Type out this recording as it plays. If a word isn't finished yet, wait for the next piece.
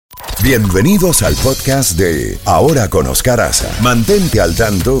Bienvenidos al podcast de Ahora con Oscar Aza. Mantente al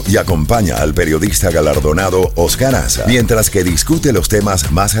tanto y acompaña al periodista galardonado Oscar Aza mientras que discute los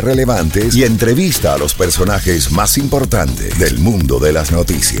temas más relevantes y entrevista a los personajes más importantes del mundo de las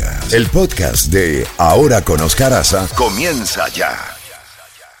noticias. El podcast de Ahora con Oscar Aza comienza ya.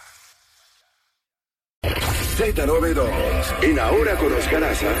 Z92, en Ahora con Oscar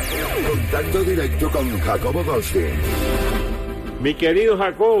Aza, contacto directo con Jacobo Goldstein. Mi querido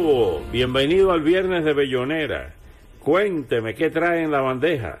Jacobo, bienvenido al Viernes de Bellonera. Cuénteme, ¿qué trae en la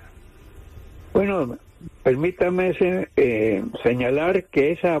bandeja? Bueno, permítame señalar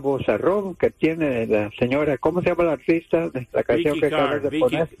que esa vozarrón que tiene la señora, ¿cómo se llama la artista de la canción que acabas de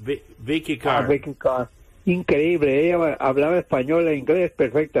poner? Vicky Carr. Vicky Carr. Increíble, ella hablaba español e inglés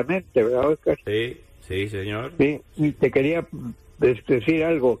perfectamente, ¿verdad, Oscar? Sí, señor. Sí, y te quería decir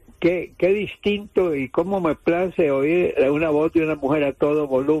algo, qué distinto y cómo me place oír una voz de una mujer a todo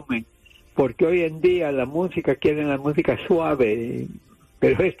volumen, porque hoy en día la música quieren la música suave,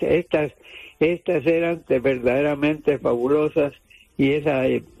 pero estas eran verdaderamente fabulosas, y esa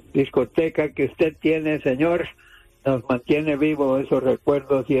discoteca que usted tiene, señor, nos mantiene vivos esos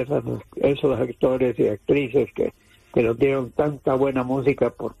recuerdos y esos actores y actrices que nos dieron tanta buena música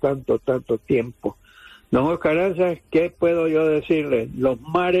por tanto tiempo. Don Oscar Aza, ¿qué puedo yo decirle? Los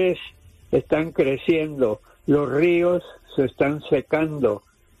mares están creciendo, los ríos se están secando,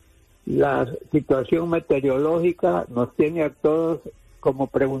 la situación meteorológica nos tiene a todos como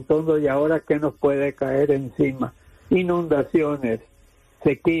preguntando, ¿y ahora qué nos puede caer encima? Inundaciones,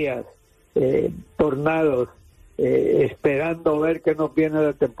 sequías, tornados, esperando ver qué nos viene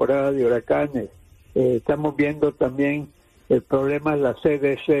la temporada de huracanes. Estamos viendo también el problema es la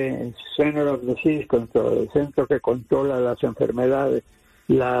CDC, el Center of Disease Control, el centro que controla las enfermedades.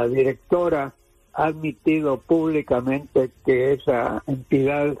 La directora ha admitido públicamente que esa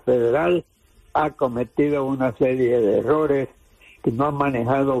entidad federal ha cometido una serie de errores, que no ha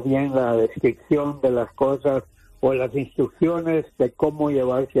manejado bien la descripción de las cosas o las instrucciones de cómo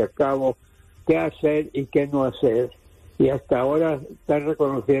llevarse a cabo, qué hacer y qué no hacer. Y hasta ahora están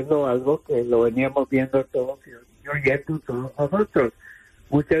reconociendo algo que lo veníamos viendo todos oyendo todos nosotros.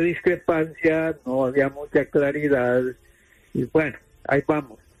 Mucha discrepancia, no había mucha claridad, y bueno, ahí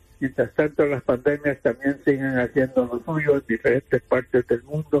vamos. Mientras tanto, las pandemias también siguen haciendo lo suyo en diferentes partes del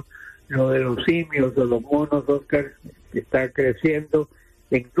mundo. Lo de los simios, de los monos, Oscar, que está creciendo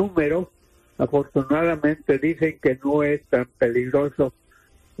en número. Afortunadamente dicen que no es tan peligroso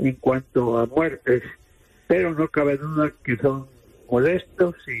en cuanto a muertes, pero no cabe duda que son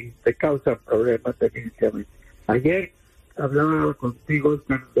molestos y te causan problemas definitivamente. Ayer hablaba contigo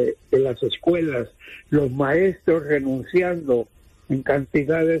de las escuelas, los maestros renunciando en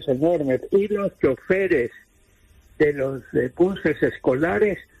cantidades enormes, y los choferes de los buses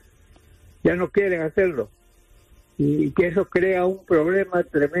escolares ya no quieren hacerlo, y que eso crea un problema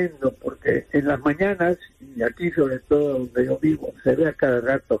tremendo, porque en las mañanas, y aquí sobre todo donde yo vivo, se ve a cada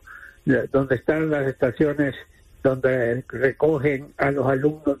rato donde están las estaciones donde recogen a los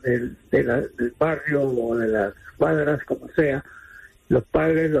alumnos del barrio o de las cuadras, como sea. Los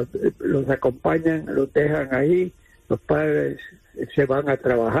padres los acompañan, los dejan ahí, los padres se van a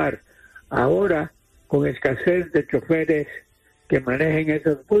trabajar. Ahora, con escasez de choferes que manejen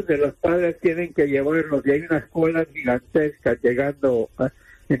esos buses, los padres tienen que llevarlos, y hay unas colas gigantescas llegando.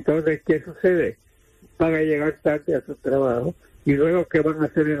 Entonces, ¿qué sucede? Van a llegar tarde a su trabajo, y luego, ¿qué van a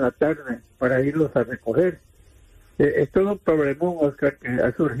hacer en la tarde para irlos a recoger? Es todo un problemón, Oscar, que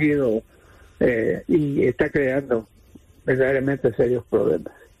ha surgido y está creando verdaderamente serios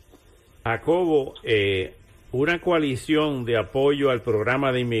problemas. Jacobo, una coalición de apoyo al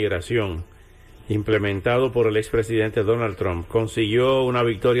programa de inmigración implementado por el expresidente Donald Trump consiguió una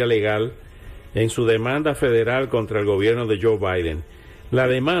victoria legal en su demanda federal contra el gobierno de Joe Biden. La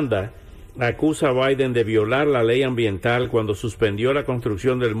demanda acusa a Biden de violar la ley ambiental cuando suspendió la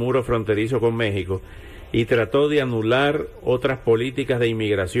construcción del muro fronterizo con México y trató de anular otras políticas de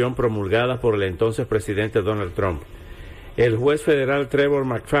inmigración promulgadas por el entonces presidente Donald Trump. El juez federal Trevor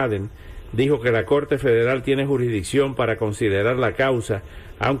McFadden dijo que la Corte Federal tiene jurisdicción para considerar la causa,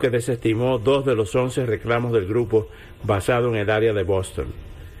 aunque desestimó 2 de los 11 reclamos del grupo basado en el área de Boston.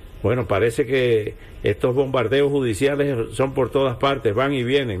 Bueno, parece que estos bombardeos judiciales son por todas partes, van y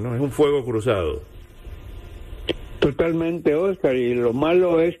vienen, ¿no? Es un fuego cruzado. Totalmente, Oscar, y lo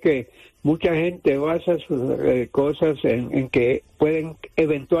malo es que mucha gente basa sus cosas en que pueden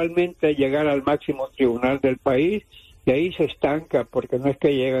eventualmente llegar al máximo tribunal del país, y ahí se estanca, porque no es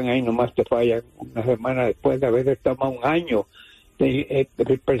que llegan ahí nomás te fallan una semana después, a veces toma un año.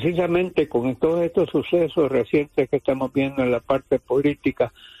 Precisamente con todos estos sucesos recientes que estamos viendo en la parte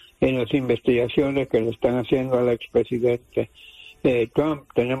política, en las investigaciones que le están haciendo al expresidente Trump.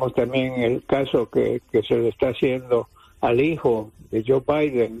 Tenemos también el caso que se le está haciendo al hijo de Joe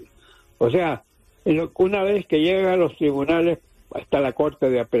Biden. O sea, una vez que llega a los tribunales, hasta la Corte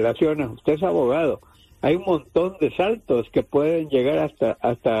de Apelaciones, usted es abogado, hay un montón de saltos que pueden llegar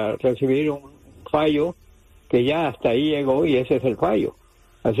hasta recibir un fallo que ya hasta ahí llegó y ese es el fallo.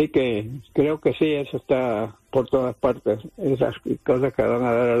 Así que creo que sí, eso está por todas partes, esas cosas que van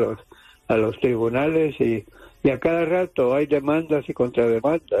a dar a los tribunales y a cada rato hay demandas y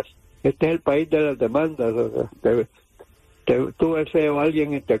contrademandas. Este es el país de las demandas. O sea, tú ves a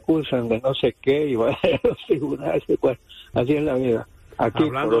alguien y te acusan de no sé qué y vas a los tribunales. Bueno, así es la vida. Aquí,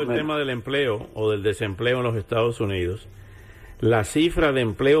 hablando del tema del empleo o del desempleo en los Estados Unidos, la cifra de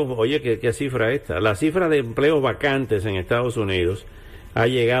empleos, oye, ¿qué cifra esta? La cifra de empleos vacantes en Estados Unidos ha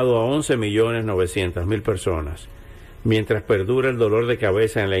llegado a 11.900.000 personas, mientras perdura el dolor de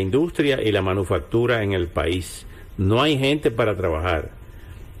cabeza en la industria y la manufactura en el país. No hay gente para trabajar.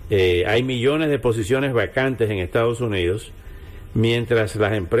 Hay millones de posiciones vacantes en Estados Unidos, mientras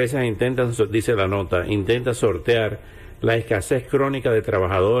las empresas intentan, dice la nota, intentan sortear la escasez crónica de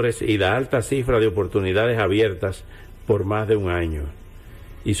trabajadores y la alta cifra de oportunidades abiertas por más de un año.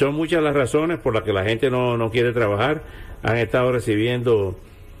 Y son muchas las razones por las que la gente no quiere trabajar. Han estado recibiendo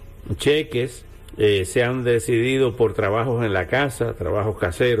cheques, se han decidido por trabajos en la casa, trabajos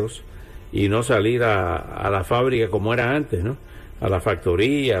caseros, y no salir a la fábrica como era antes, ¿no? A la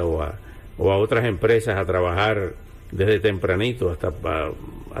factoría o a otras empresas a trabajar desde tempranito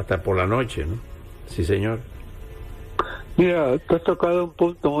hasta por la noche, ¿no? Sí, señor. Mira, tú has tocado un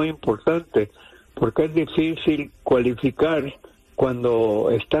punto muy importante, porque es difícil cualificar cuando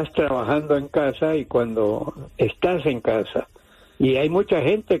estás trabajando en casa y cuando estás en casa. Y hay mucha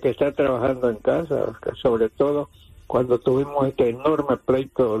gente que está trabajando en casa, sobre todo cuando tuvimos este enorme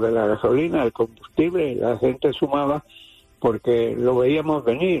pleito de la gasolina, el combustible, la gente sumaba porque lo veíamos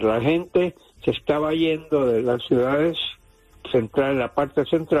venir. La gente se estaba yendo de las ciudades centrales, la parte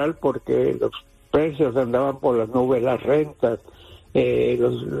central, porque los precios andaban por las nubes, las rentas,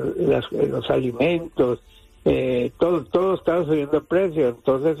 los alimentos, todo estaba subiendo de precio.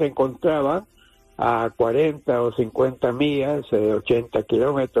 Entonces se encontraban a 40 o 50 millas, 80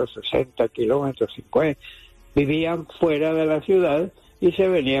 kilómetros, 60 kilómetros, 50, vivían fuera de la ciudad y se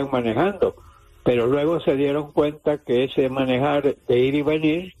venían manejando, pero luego se dieron cuenta que ese manejar de ir y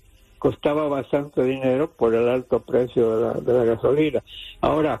venir costaba bastante dinero por el alto precio de la gasolina.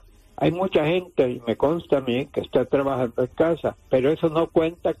 Ahora, hay mucha gente, y me consta a mí, que está trabajando en casa, pero eso no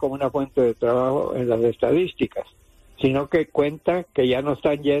cuenta como una fuente de trabajo en las estadísticas, sino que cuenta que ya no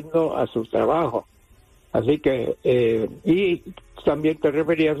están yendo a su trabajo. Así que, y también te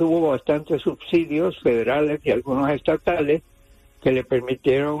referías, hubo bastantes subsidios federales y algunos estatales que le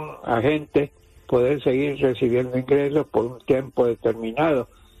permitieron a gente poder seguir recibiendo ingresos por un tiempo determinado.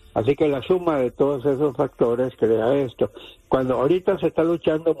 Así que la suma de todos esos factores crea esto. Cuando ahorita se está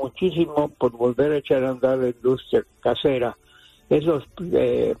luchando muchísimo por volver a echar a andar la industria casera, esos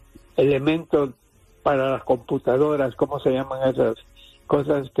elementos para las computadoras, ¿cómo se llaman esas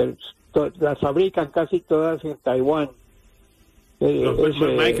cosas que las fabrican casi todas en Taiwán? Los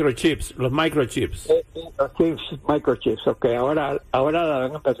microchips. Los microchips, ok, ahora la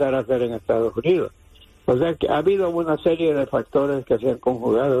van a empezar a hacer en Estados Unidos. O sea que ha habido una serie de factores que se han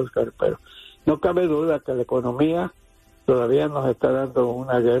conjugado, Oscar, pero no cabe duda que la economía todavía nos está dando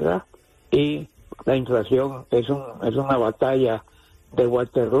una guerra y la inflación es una batalla de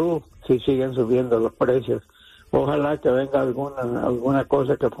Waterloo si siguen subiendo los precios. Ojalá que venga alguna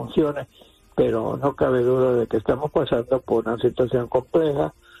cosa que funcione, pero no cabe duda de que estamos pasando por una situación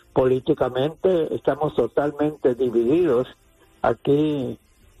compleja. Políticamente estamos totalmente divididos. Aquí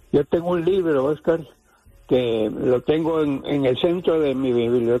yo tengo un libro, Oscar, que lo tengo en el centro de mi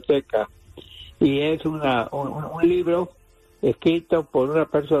biblioteca, y es un libro escrito por una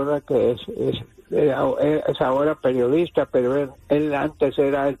persona que es ahora periodista, pero él antes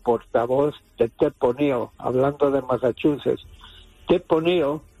era el portavoz de Ted O'Neill, hablando de Massachusetts. Ted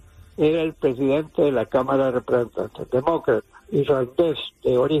O'Neill era el presidente de la Cámara de Representantes, demócrata, irlandés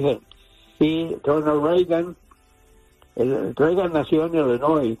de origen, y Ronald Reagan, Reagan nació en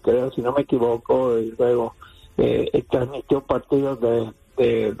Illinois, creo, si no me equivoco, y luego transmitió partidos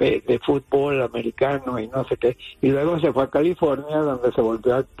de fútbol americano y no sé qué, y luego se fue a California, donde se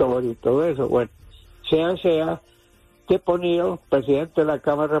volvió actor y todo eso. Bueno, sea Ted O'Neill, presidente de la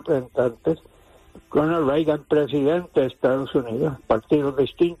Cámara de Representantes, Ronald Reagan, presidente de Estados Unidos, partidos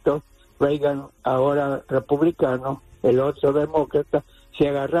distintos, Reagan ahora republicano, el otro demócrata, se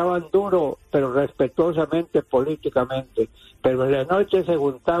agarraban duro, pero respetuosamente políticamente, pero en la noche se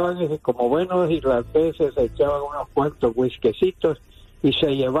juntaban y como buenos irlandeses se echaban unos cuantos whiskycitos y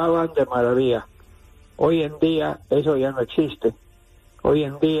se llevaban de maravilla. Hoy en día eso ya no existe. Hoy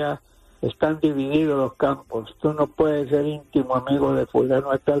en día están divididos los campos. Tú no puedes ser íntimo amigo de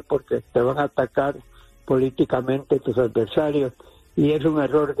fulano de tal porque te van a atacar políticamente tus adversarios, y es un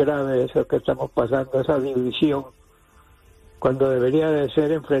error grave eso que estamos pasando, esa división, cuando debería de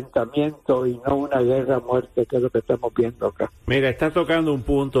ser enfrentamiento y no una guerra a muerte, que es lo que estamos viendo acá. Mira, está tocando un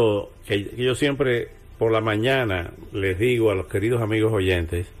punto que yo siempre por la mañana les digo a los queridos amigos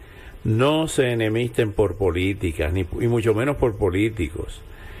oyentes: no se enemisten por políticas, y mucho menos por políticos.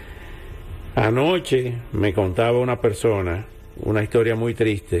 Anoche me contaba una persona una historia muy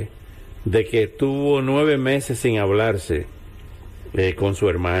triste de que tuvo 9 meses sin hablarse con su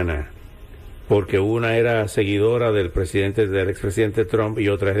hermana, porque una era seguidora del expresidente Trump y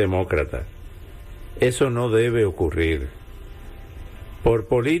otra es demócrata. Eso no debe ocurrir. Por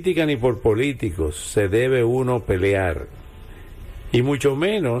política ni por políticos se debe uno pelear, y mucho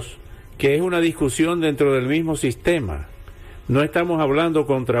menos que es una discusión dentro del mismo sistema. No estamos hablando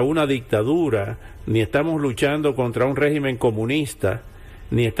contra una dictadura, ni estamos luchando contra un régimen comunista,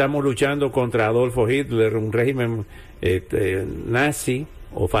 ni estamos luchando contra Adolfo Hitler, un régimen nazi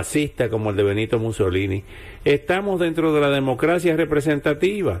o fascista como el de Benito Mussolini. Estamos dentro de la democracia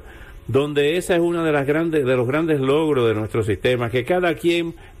representativa, donde esa es una de los grandes logros de nuestro sistema, que cada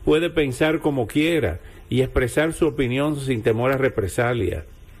quien puede pensar como quiera y expresar su opinión sin temor a represalia,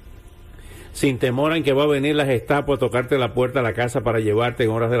 sin temor a que va a venir la Gestapo a tocarte la puerta de la casa para llevarte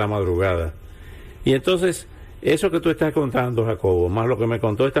en horas de la madrugada. Y entonces, eso que tú estás contando, Jacobo, más lo que me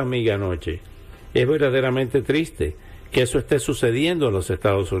contó esta amiga anoche, es verdaderamente triste que eso esté sucediendo en los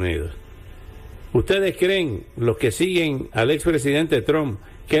Estados Unidos. ¿Ustedes creen, los que siguen al expresidente Trump,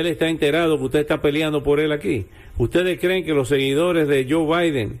 que él está enterado que usted está peleando por él aquí? ¿Ustedes creen que los seguidores de Joe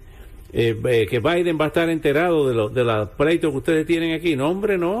Biden, que Biden va a estar enterado de los pleitos que ustedes tienen aquí? No,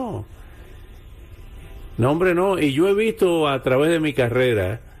 hombre, no. No, hombre, no. Y yo he visto a través de mi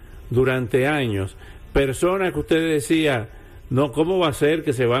carrera, durante años, personas que usted decía, no, ¿cómo va a ser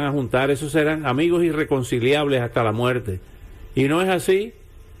que se van a juntar? Esos serán amigos irreconciliables hasta la muerte. Y no es así.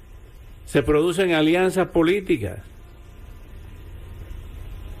 Se producen alianzas políticas.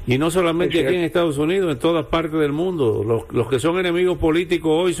 Y no solamente aquí en Estados Unidos, en todas partes del mundo. Los que son enemigos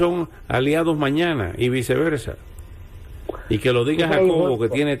políticos hoy son aliados mañana y viceversa. Y que lo diga Jacobo, que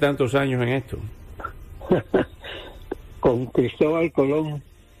tiene tantos años en esto. Con Cristóbal Colón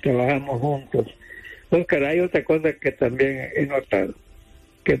trabajamos juntos. Oscar, hay otra cosa que también he notado,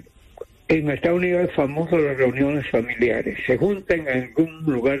 que en Estados Unidos es famoso las reuniones familiares. Se juntan en algún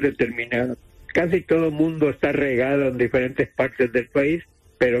lugar determinado. Casi todo el mundo está regado en diferentes partes del país,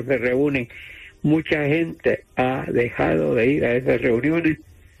 pero se reúnen. Mucha gente ha dejado de ir a esas reuniones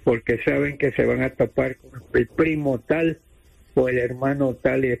porque saben que se van a topar con el primo tal o el hermano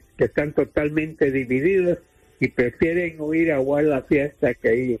tal, y que están totalmente divididos y prefieren huir a aguar la fiesta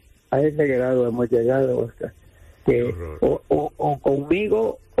que ir. A ese grado hemos llegado, Oscar, que o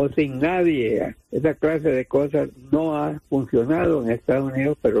conmigo o sin nadie. Esa clase de cosas no ha funcionado en Estados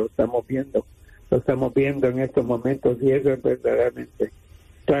Unidos, pero lo estamos viendo en estos momentos, y eso es verdaderamente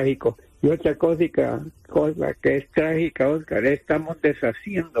trágico. Y otra cosa que es trágica, Oscar, estamos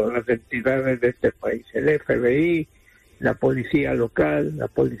deshaciendo las entidades de este país, el FBI, la policía local, la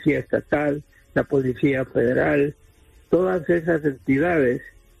policía estatal, la policía federal, todas esas entidades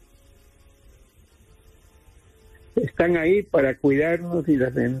están ahí para cuidarnos y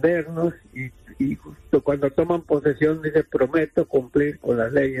defendernos, y justo cuando toman posesión dice prometo cumplir con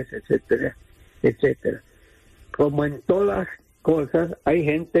las leyes, etcétera, etcétera. Como en todas cosas hay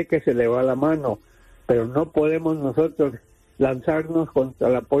gente que se le va la mano, pero no podemos nosotros lanzarnos contra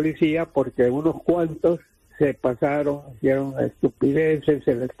la policía porque unos cuantos se pasaron, hicieron estupideces,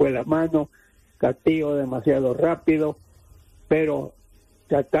 se les fue la mano, castigo demasiado rápido, pero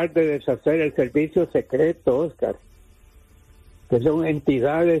tratar de deshacer el servicio secreto, Oscar, que son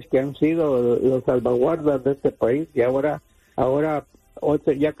entidades que han sido los salvaguardas de este país, y ahora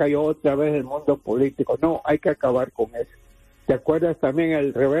ya cayó otra vez el mundo político. No, hay que acabar con eso. ¿Te acuerdas también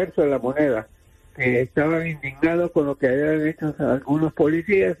el reverso de la moneda? Que estaban indignados con lo que habían hecho algunos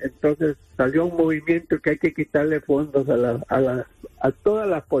policías, entonces salió un movimiento que hay que quitarle fondos a todas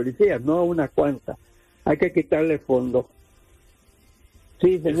las policías, no a unas cuantas. Hay que quitarle fondos.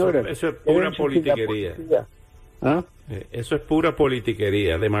 Sí, señores. Eso es pura politiquería. ¿Ah? Eso es pura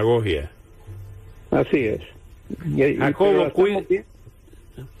politiquería, demagogia. Así es. Jacobo,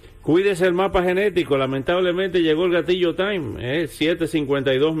 Cuídese el mapa genético. Lamentablemente llegó el gatillo time,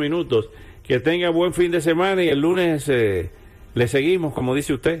 7:52 minutos. Que tenga buen fin de semana y el lunes le seguimos, como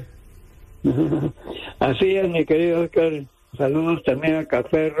dice usted. Así es, mi querido Oscar. Saludos también a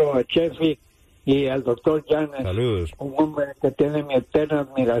Caferro, a Chefi y al doctor Llanes. Saludos. Un hombre que tiene mi eterna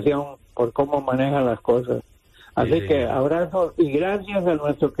admiración por cómo maneja las cosas. Así sí, que abrazos y gracias a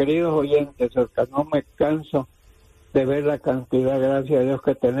nuestros queridos oyentes, Oscar. No me canso de ver la cantidad, gracias a Dios,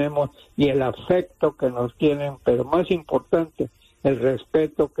 que tenemos y el afecto que nos tienen, pero más importante, el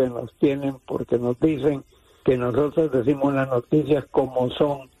respeto que nos tienen, porque nos dicen que nosotros decimos las noticias como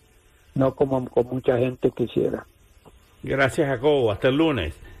son, no como mucha gente quisiera. Gracias, Jacobo. Hasta el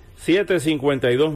lunes. 7:52.